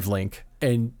called Live Link.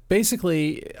 And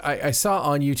basically, I saw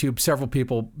on YouTube several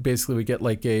people basically would get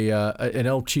like an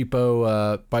El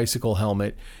Cheapo bicycle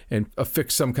helmet and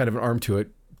affix some kind of an arm to it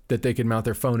that they could mount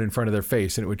their phone in front of their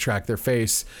face and it would track their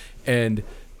face. And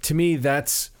to me,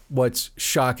 that's what's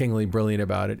shockingly brilliant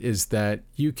about it, is that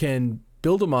you can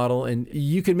build a model and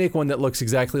you can make one that looks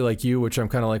exactly like you, which I'm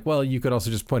kind of like, well, you could also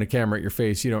just point a camera at your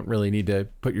face. You don't really need to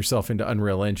put yourself into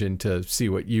Unreal Engine to see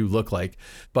what you look like.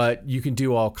 But you can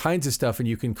do all kinds of stuff and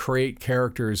you can create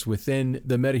characters within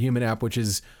the MetaHuman app, which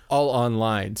is all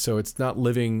online. So it's not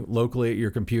living locally at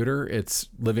your computer. It's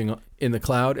living in the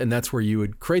cloud, and that's where you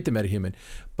would create the MetaHuman.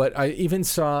 But I even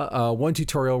saw one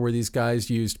tutorial where these guys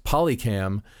used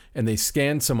Polycam and they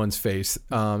scanned someone's face.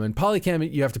 And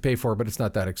Polycam you have to pay for, but it's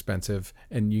not that expensive.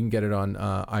 And you can get it on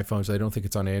iPhones. I don't think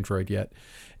it's on Android yet.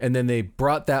 And then they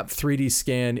brought that 3D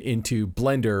scan into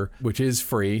Blender, which is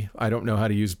free. I don't know how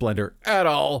to use Blender at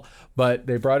all, but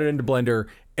they brought it into Blender,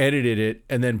 edited it,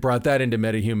 and then brought that into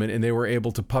MetaHuman, and they were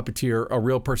able to puppeteer a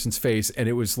real person's face, and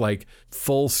it was like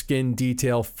full skin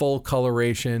detail, full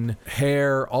coloration,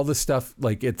 hair, all this stuff.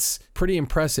 Like, it's pretty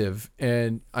impressive.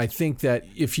 And I think that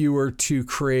if you were to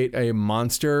create a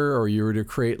monster or you were to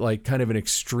create like kind of an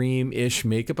extreme-ish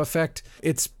makeup effect,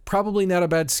 it's probably not a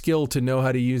bad skill to know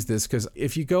how to use this, because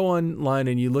if you go online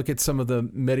and you look at some of the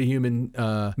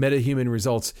MetaHuman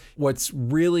results, what's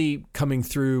really coming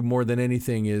through more than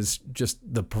anything is just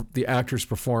the actor's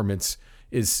performance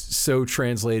is so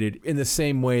translated in the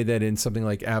same way that in something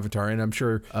like Avatar. And I'm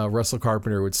sure Russell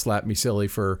Carpenter would slap me silly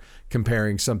for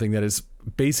comparing something that is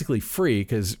basically free,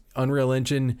 because Unreal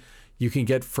Engine you can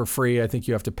get for free. I think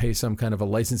you have to pay some kind of a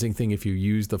licensing thing if you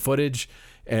use the footage.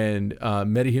 And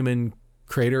MetaHuman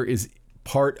Creator is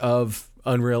part of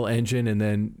Unreal Engine, and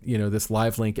then this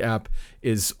Live Link app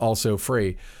is also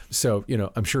free. So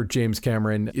I'm sure James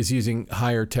Cameron is using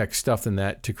higher tech stuff than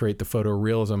that to create the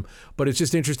photorealism. But it's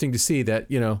just interesting to see that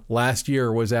last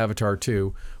year was Avatar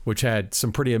 2, which had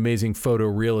some pretty amazing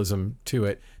photorealism to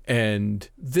it. And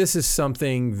this is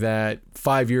something that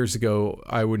 5 years ago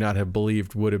I would not have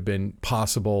believed would have been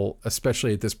possible,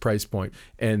 especially at this price point.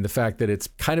 And the fact that it's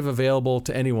kind of available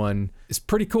to anyone is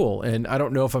pretty cool. And I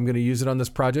don't know if I'm going to use it on this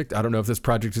project. I don't know if this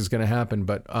project is going to happen,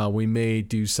 but we may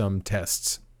do some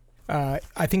tests.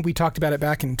 I think we talked about it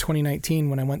back in 2019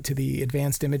 when I went to the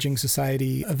Advanced Imaging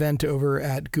Society event over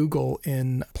at Google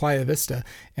in Playa Vista,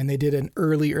 and they did an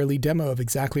early demo of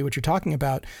exactly what you're talking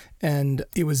about. And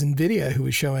it was NVIDIA who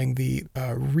was showing the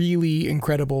really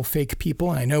incredible fake people.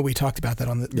 And I know we talked about that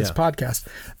on this podcast.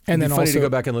 And then funny also to go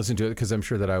back and listen to it, because I'm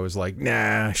sure that I was like,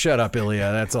 nah, shut up,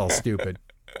 Ilya. That's all stupid.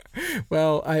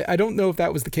 Well, I don't know if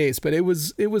that was the case, but it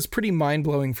was pretty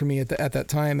mind-blowing for me at that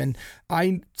time. And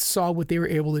I saw what they were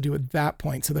able to do at that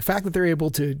point. So the fact that they're able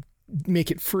to make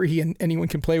it free and anyone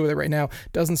can play with it right now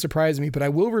doesn't surprise me. But I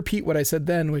will repeat what I said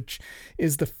then, which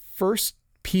is the first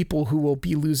people who will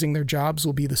be losing their jobs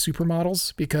will be the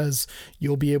supermodels, because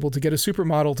you'll be able to get a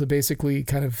supermodel to basically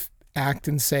kind of act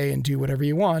and say and do whatever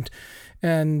you want.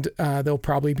 And they'll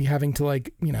probably be having to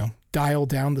dial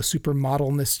down the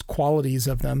supermodelness qualities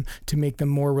of them to make them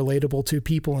more relatable to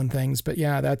people and things. But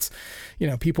yeah, that's,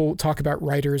 people talk about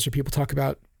writers or people talk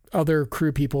about other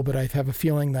crew people, but I have a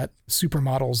feeling that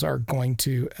supermodels are going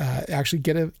to actually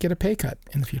get a pay cut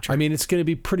in the future. I mean, it's going to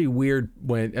be pretty weird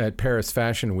when at Paris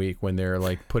Fashion Week when they're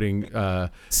like putting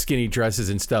skinny dresses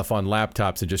and stuff on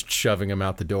laptops and just shoving them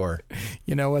out the door.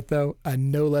 You know what, though?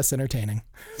 No less entertaining.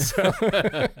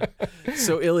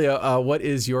 So Ilya, what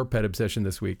is your pet obsession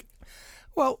this week?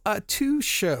 Well, two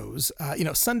shows.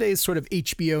 Sunday is sort of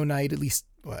HBO night, at least.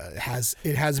 It has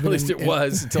been. At least it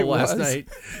was until last night.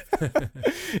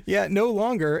 Yeah, no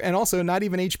longer, and also not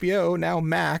even HBO now,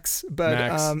 Max. But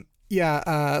Max.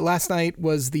 Last night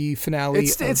was the finale.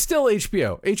 It's still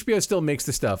HBO. HBO still makes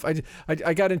the stuff.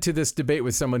 I got into this debate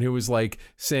with someone who was like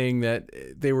saying that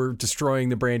they were destroying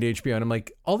the brand HBO, and I'm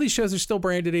like, all these shows are still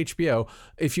branded HBO.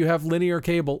 If you have linear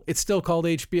cable, it's still called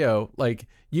HBO. Like,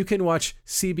 you can watch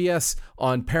CBS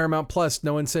on Paramount Plus.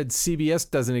 No one said CBS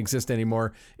doesn't exist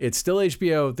anymore. It's still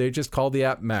HBO. They just called the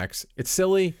app Max. It's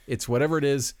silly. It's whatever it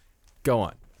is. Go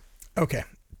on. Okay.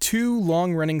 Two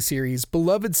long-running series,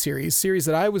 beloved series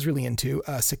that I was really into,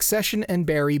 Succession and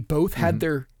Barry, both had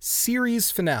their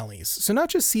series finales. So not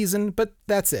just season, but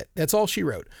that's it. That's all she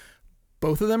wrote.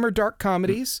 Both of them are dark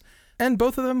comedies, and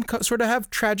both of them sort of have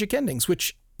tragic endings,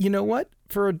 which, you know what?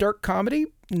 For a dark comedy,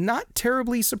 not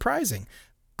terribly surprising.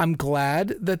 I'm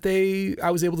glad that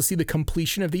I was able to see the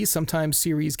completion of these. Sometimes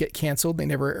series get canceled. They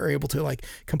never are able to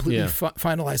completely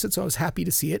finalize it, so I was happy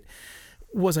to see it.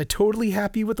 Was I totally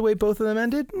happy with the way both of them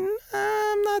ended?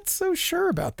 I'm not so sure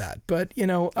about that, but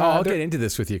I'll get into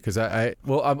this with you because I'm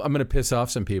going to piss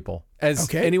off some people.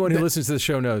 As anyone who listens to the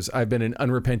show knows, I've been an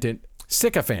unrepentant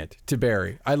sycophant to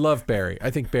Barry. I love Barry. I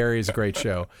think Barry is a great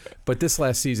show, but this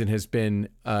last season has been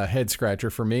a head scratcher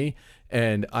for me.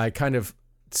 And I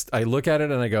look at it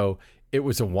and I go, it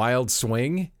was a wild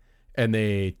swing. And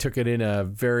they took it in a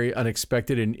very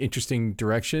unexpected and interesting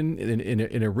direction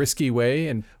in a risky way.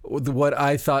 And what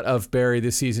I thought of Barry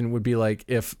this season would be like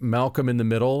if Malcolm in the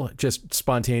Middle just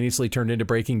spontaneously turned into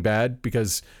Breaking Bad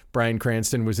because Bryan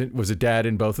Cranston was a dad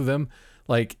in both of them.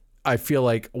 Like, I feel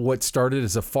like what started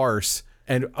as a farce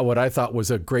and what I thought was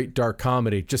a great dark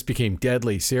comedy just became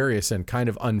deadly serious and kind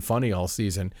of unfunny all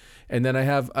season. And then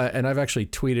I've actually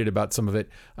tweeted about some of it.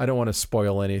 I don't want to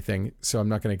spoil anything, so I'm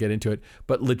not going to get into it.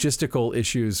 But logistical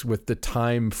issues with the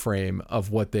time frame of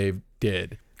what they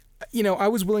did. I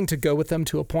was willing to go with them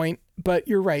to a point, but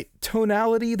you're right.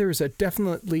 Tonality, there's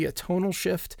definitely a tonal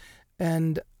shift,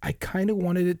 and I kind of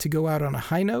wanted it to go out on a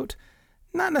high note.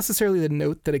 Not necessarily the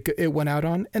note that it went out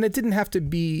on, and it didn't have to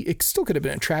be, it still could have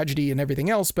been a tragedy and everything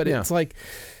else, but it's like,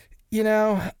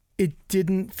 it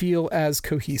didn't feel as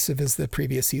cohesive as the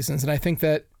previous seasons. And I think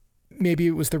that maybe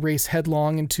it was the race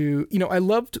headlong into, I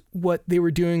loved what they were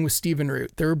doing with Stephen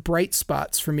Root. There were bright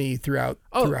spots for me throughout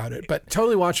it, but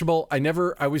totally watchable.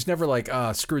 I was never like,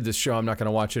 screw this show, I'm not going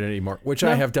to watch it anymore, which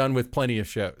I have done with plenty of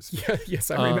shows. Yeah,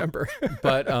 yes, I remember.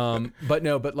 but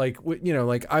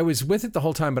I was with it the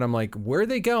whole time, but I'm like, where are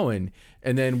they going?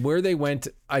 And then where they went,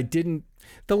 I didn't.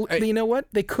 You know what?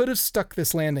 They could have stuck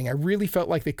this landing. I really felt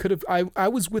like they could have. I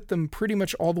was with them pretty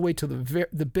much all the way to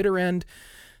the bitter end.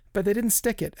 But they didn't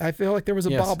stick it. I feel like there was a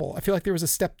bobble. I feel like there was a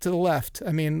step to the left.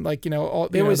 I mean, I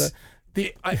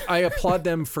applaud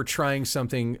them for trying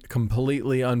something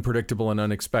completely unpredictable and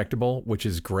unexpected, which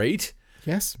is great.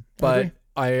 Yes, but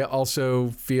I also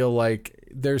feel like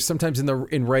there's sometimes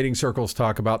in writing circles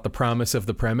talk about the promise of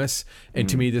the premise. And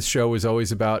to me, this show is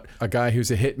always about a guy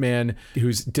who's a hitman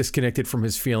who's disconnected from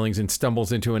his feelings and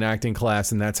stumbles into an acting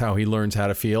class. And that's how he learns how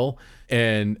to feel.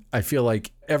 And I feel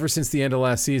like ever since the end of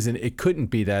last season, it couldn't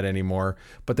be that anymore,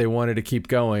 but they wanted to keep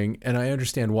going. And I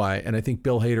understand why. And I think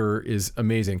Bill Hader is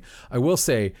amazing. I will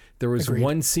say there was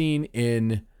one scene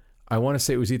in, I want to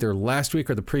say it was either last week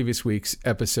or the previous week's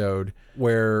episode,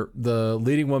 where the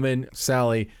leading woman,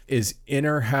 Sally, is in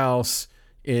her house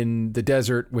in the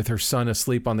desert with her son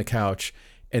asleep on the couch.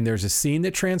 And there's a scene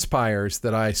that transpires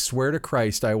that I swear to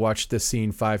Christ, I watched this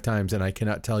scene 5 times and I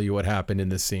cannot tell you what happened in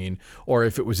this scene or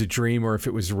if it was a dream or if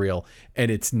it was real.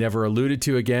 And it's never alluded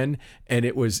to again. And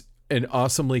it was an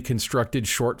awesomely constructed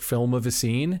short film of a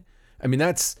scene. I mean,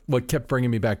 that's what kept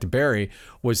bringing me back to Barry,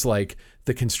 was like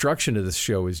the construction of this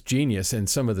show is genius and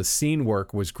some of the scene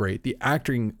work was great. The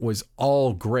acting was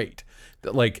all great.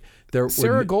 Like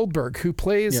Sarah Goldberg, who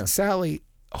plays Sally,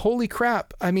 holy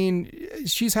crap. I mean,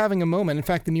 she's having a moment. In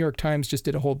fact, the New York Times just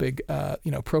did a whole big,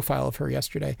 profile of her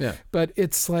yesterday. Yeah. But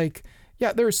it's like,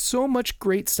 there's so much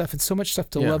great stuff and so much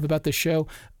stuff to love about the show.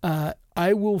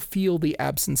 I will feel the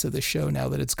absence of the show now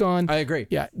that it's gone. I agree.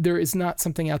 Yeah, there is not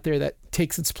something out there that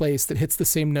takes its place, that hits the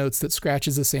same notes, that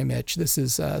scratches the same itch. This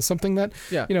is something that,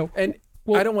 and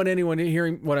I don't want anyone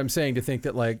hearing what I'm saying to think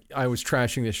that like I was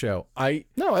trashing the show.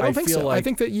 No, I don't think so. I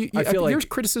think that your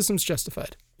criticism's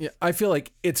justified. Yeah, I feel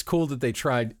like it's cool that they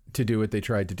tried to do what they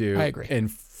tried to do. I agree.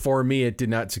 And for me, it did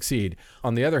not succeed.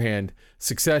 On the other hand,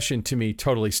 Succession to me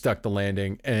totally stuck the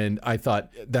landing. And I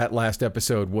thought that last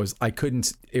episode was,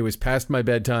 it was past my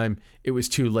bedtime. It was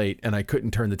too late. And I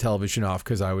couldn't turn the television off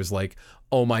because I was like,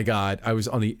 oh my God, I was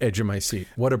on the edge of my seat.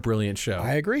 What a brilliant show.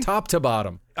 I agree. Top to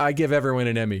bottom. I give everyone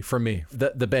an Emmy from me.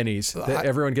 The Bennies.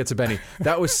 Everyone gets a Benny.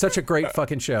 That was such a great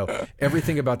fucking show.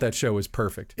 Everything about that show was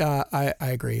perfect. I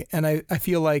agree. And I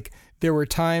feel like there were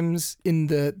times in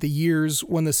the years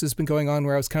when this has been going on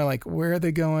where I was kind of like, where are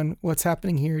they going? What's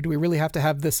happening here? Do we really have to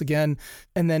have this again?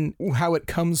 And then how it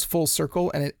comes full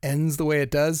circle and it ends the way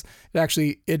it does,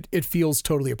 it feels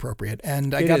totally appropriate.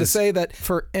 And I got to say that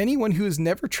for anyone who has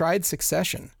never tried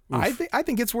Succession, I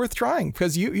think it's worth trying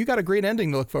because you got a great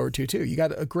ending to look forward to too. You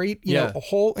got a great, a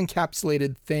whole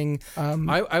encapsulated thing.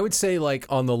 I would say like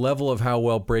on the level of how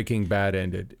well Breaking Bad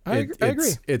ended. I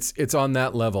agree. It's on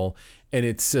that level, and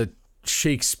it's a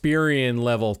Shakespearean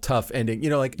level tough ending.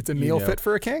 It's a meal fit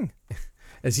for a king.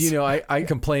 As you know, I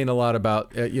complain a lot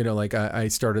about, I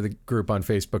started a group on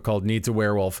Facebook called Needs a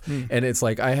Werewolf. And it's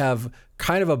like I have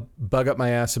kind of a bug up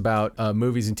my ass about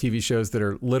movies and TV shows that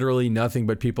are literally nothing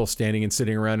but people standing and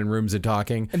sitting around in rooms and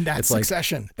talking. And that's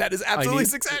Succession. That is absolutely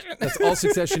Succession. That's all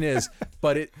Succession is.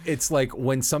 But it's like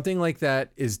when something like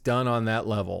that is done on that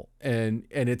level, and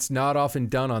it's not often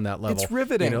done on that level. It's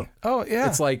riveting. Oh, yeah.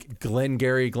 It's like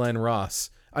Glengarry Glen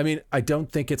Ross. I mean, I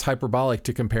don't think it's hyperbolic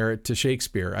to compare it to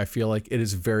Shakespeare. I feel like it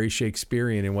is very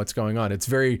Shakespearean in what's going on. It's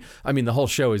the whole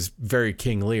show is very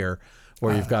King Lear,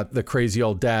 where you've got the crazy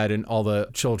old dad and all the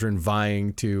children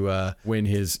vying to win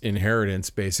his inheritance,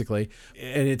 basically.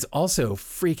 And it's also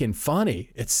freaking funny.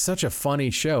 It's such a funny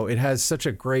show. It has such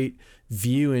a great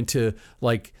view into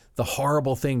like the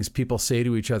horrible things people say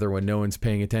to each other when no one's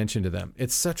paying attention to them.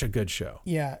 It's such a good show.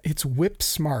 Yeah, it's whip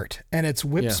smart, and it's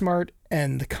whip smart,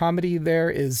 and the comedy there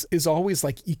is always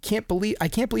like, I can't believe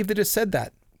they just said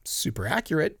that. Super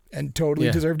accurate and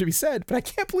totally deserved to be said, but I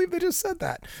can't believe they just said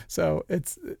that. So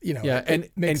it's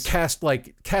and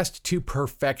cast to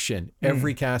perfection.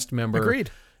 Every cast member.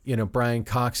 Agreed. Brian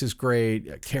Cox is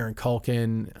great. Karen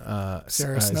Culkin,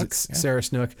 Sarah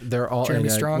Snook. They're all Jeremy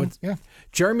Strong.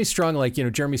 Jeremy Strong.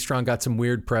 Jeremy Strong got some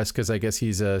weird press because I guess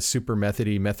he's a super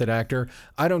method actor.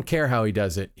 I don't care how he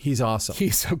does it. He's awesome.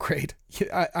 He's so great.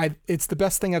 It's the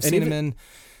best thing I've seen him in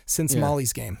since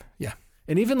Molly's Game. Yeah.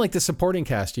 And even like the supporting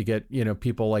cast, you get,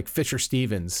 people like Fisher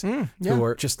Stevens, who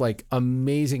are just like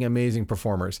amazing, amazing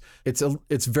performers. It's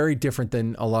very different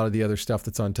than a lot of the other stuff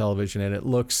that's on television, and it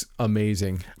looks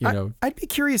amazing. I'd be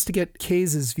curious to get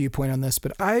Kays's viewpoint on this,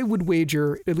 but I would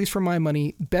wager, at least for my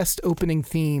money, best opening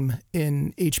theme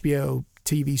in HBO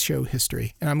TV show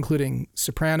history, and I'm including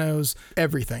Sopranos,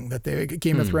 everything that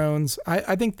Game of Thrones.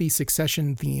 I think the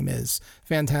Succession theme is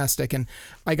fantastic, and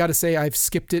I got to say I've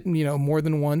skipped it, more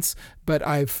than once, but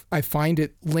I find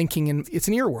it linking, and it's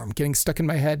an earworm getting stuck in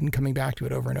my head and coming back to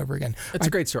it over and over again. It's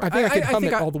a great story. I think I could hum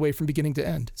it all the way from beginning to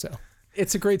end. So.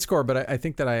 It's a great score, but I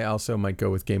think that I also might go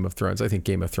with Game of Thrones. I think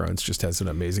Game of Thrones just has an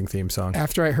amazing theme song.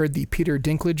 After I heard the Peter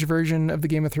Dinklage version of the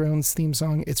Game of Thrones theme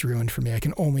song, it's ruined for me. I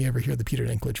can only ever hear the Peter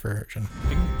Dinklage version.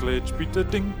 Dinklage, Peter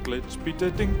Dinklage,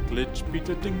 Peter Dinklage,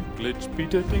 Peter Dinklage,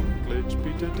 Peter Dinklage,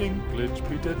 Peter Dinklage,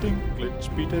 Peter Dinklage, Peter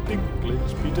Dinklage,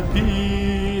 Peter Dinklage,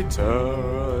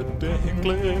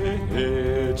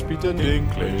 Peter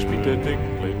Dinklage, Peter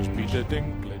Dinklage, Peter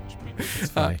Dinklage.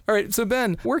 All right, so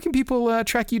Ben, where can people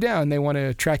track you down? They want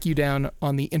to track you down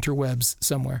on the interwebs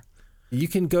somewhere. You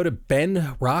can go to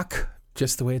Ben Rock,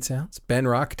 just the way it sounds,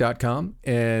 benrock.com,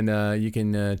 and you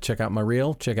can check out my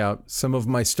reel, check out some of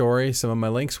my story, some of my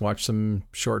links, watch some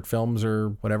short films or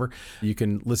whatever. You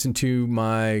can listen to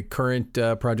my current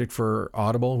project for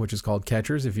Audible, which is called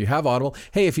Catchers. If you have Audible,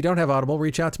 hey, if you don't have Audible,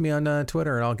 reach out to me on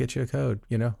Twitter and I'll get you a code.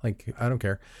 I don't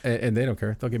care. And they don't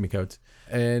care. They'll give me codes.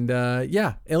 And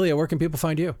Ilya, where can people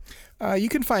find you? You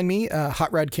can find me,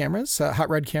 Hot Rod Cameras. Hot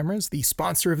Rod Cameras, the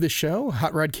sponsor of this show.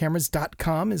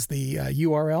 HotRodCameras.com is the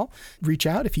URL. Reach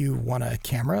out if you want a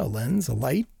camera, a lens, a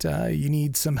light. You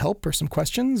need some help or some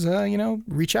questions.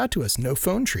 Reach out to us. No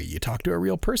phone tree. You talk to a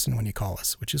real person when you call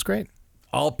us, which is great.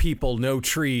 All people, no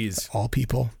trees. All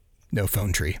people, no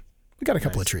phone tree. We got a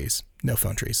couple of trees. No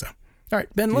phone trees, though. All right,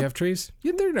 Ben. Do you have trees?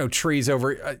 Yeah, there are no trees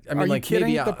over. I mean, are like you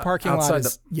kidding? maybe the parking lot outside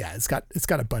is. Yeah, it's got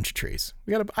a bunch of trees.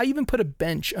 I even put a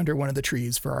bench under one of the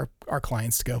trees for our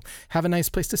clients to go have a nice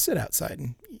place to sit outside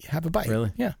and have a bite.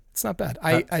 Really? Yeah, it's not bad.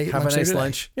 I have a nice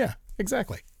lunch. Yeah,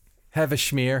 exactly. Have a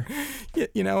schmear.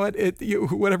 You know what?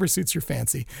 Whatever suits your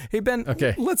fancy. Hey Ben.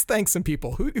 Okay. Let's thank some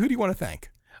people. Who do you want to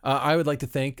thank? I would like to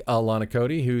thank Alana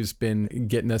Cody, who's been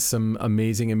getting us some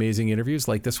amazing interviews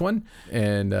like this one,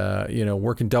 and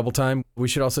working double time. We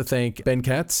should also thank Ben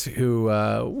Katz, who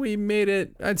we made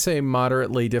it, I'd say,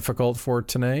 moderately difficult for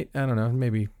tonight. I don't know,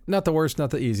 maybe not the worst,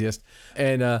 not the easiest.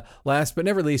 And last but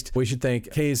never least, we should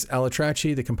thank Kays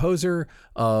Alatraci, the composer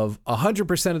of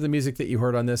 100% of the music that you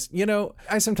heard on this.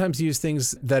 I sometimes use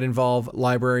things that involve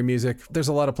library music. There's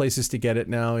a lot of places to get it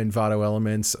now in Vado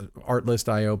Elements,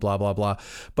 Artlist.io, blah, blah, blah.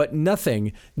 But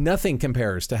nothing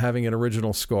compares to having an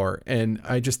original score. And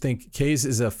I just think Kays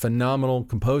is a phenomenal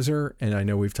composer. And I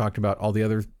know we've talked about all the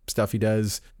other stuff he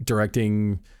does,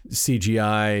 directing,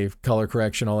 CGI, color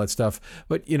correction, all that stuff.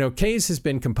 But, Kays has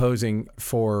been composing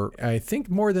for, I think,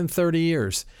 more than 30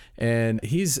 years. And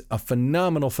he's a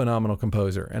phenomenal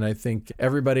composer. And I think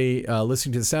everybody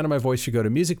listening to the sound of my voice should go to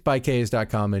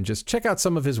musicbykays.com and just check out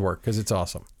some of his work, because it's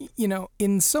awesome.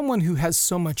 In someone who has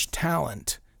so much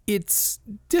talent, it's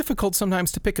difficult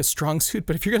sometimes to pick a strong suit,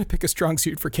 but if you're going to pick a strong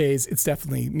suit for Kays, it's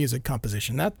definitely music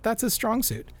composition. That's a strong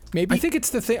suit. Maybe. I think it's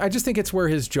the thing. I just think it's where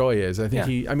his joy is. I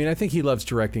think I think he loves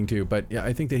directing too, but yeah,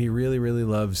 I think that he really, really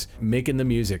loves making the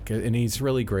music, and he's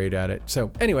really great at it.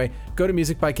 So anyway, go to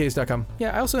musicbykays.com.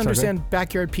 Yeah, I also understand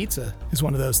backyard pizza is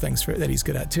one of those things that he's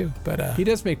good at too. But he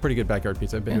does make pretty good backyard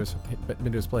pizza. I've been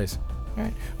to his place. All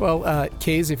right. Well,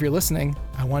 Kays, if you're listening,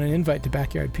 I want an invite to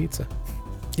backyard pizza.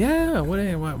 Yeah, what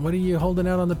are you holding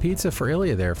out on the pizza for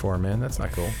Ilya there for, man? That's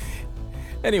not cool.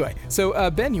 Anyway,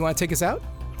 so Ben, you want to take us out?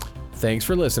 Thanks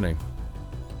for listening.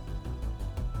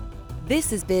 This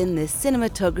has been the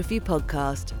Cinematography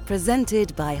Podcast,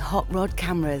 presented by Hot Rod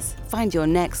Cameras. Find your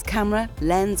next camera,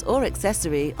 lens, or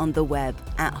accessory on the web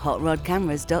at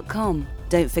hotrodcameras.com.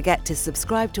 Don't forget to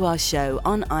subscribe to our show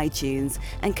on iTunes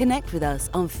and connect with us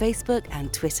on Facebook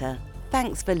and Twitter.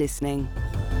 Thanks for listening.